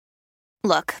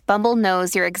Look, Bumble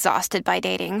knows you're exhausted by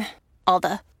dating. All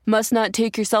the must not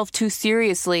take yourself too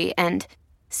seriously and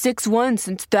 6'1"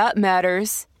 since that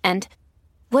matters. And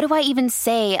what do I even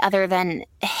say other than,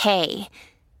 hey?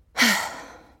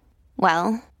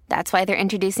 Well, that's why they're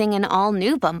introducing an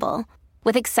all-new Bumble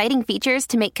with exciting features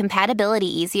to make compatibility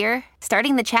easier,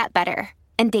 starting the chat better,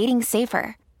 and dating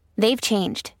safer. They've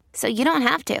changed, so you don't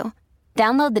have to.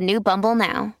 Download the new Bumble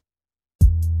now.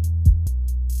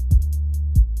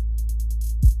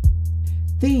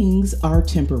 Things are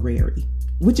temporary,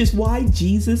 which is why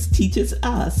Jesus teaches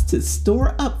us to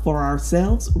store up for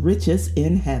ourselves riches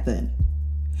in heaven.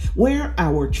 Where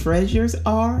our treasures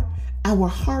are, our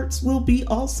hearts will be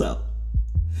also.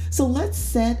 So let's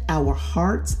set our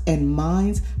hearts and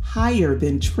minds higher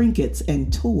than trinkets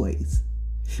and toys,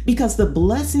 because the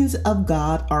blessings of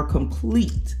God are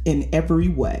complete in every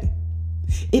way.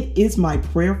 It is my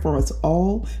prayer for us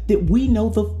all that we know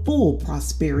the full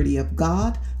prosperity of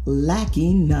God,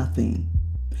 lacking nothing.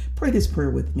 Pray this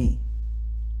prayer with me.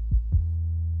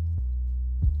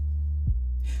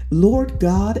 Lord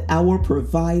God, our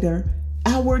provider,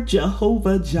 our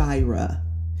Jehovah Jireh,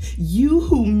 you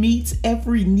who meets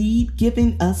every need,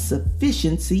 giving us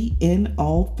sufficiency in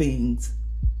all things.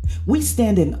 We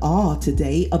stand in awe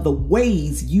today of the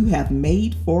ways you have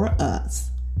made for us.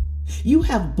 You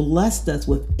have blessed us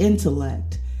with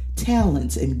intellect,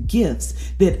 talents, and gifts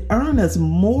that earn us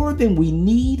more than we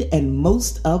need and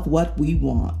most of what we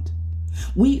want.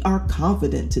 We are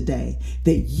confident today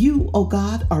that you, O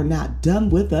God, are not done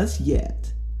with us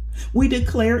yet. We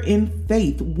declare in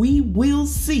faith we will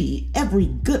see every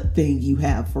good thing you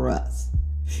have for us.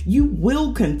 You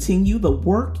will continue the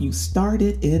work you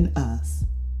started in us.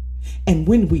 And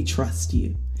when we trust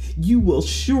you, you will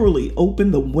surely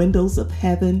open the windows of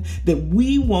heaven that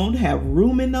we won't have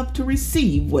room enough to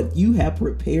receive what you have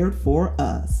prepared for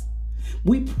us.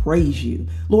 We praise you,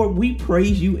 Lord, we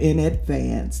praise you in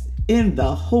advance, in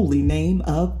the holy name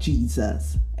of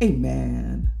Jesus.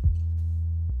 Amen.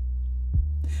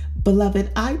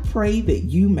 Beloved, I pray that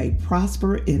you may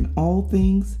prosper in all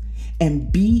things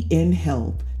and be in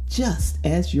health, just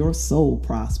as your soul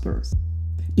prospers.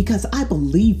 Because I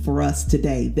believe for us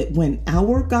today that when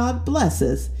our God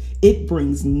blesses, it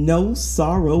brings no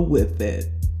sorrow with it.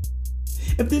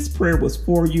 If this prayer was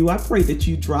for you, I pray that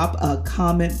you drop a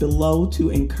comment below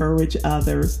to encourage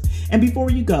others. And before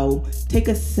you go, take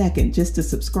a second just to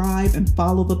subscribe and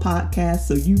follow the podcast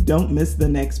so you don't miss the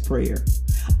next prayer.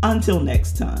 Until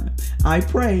next time, I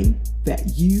pray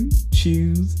that you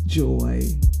choose joy.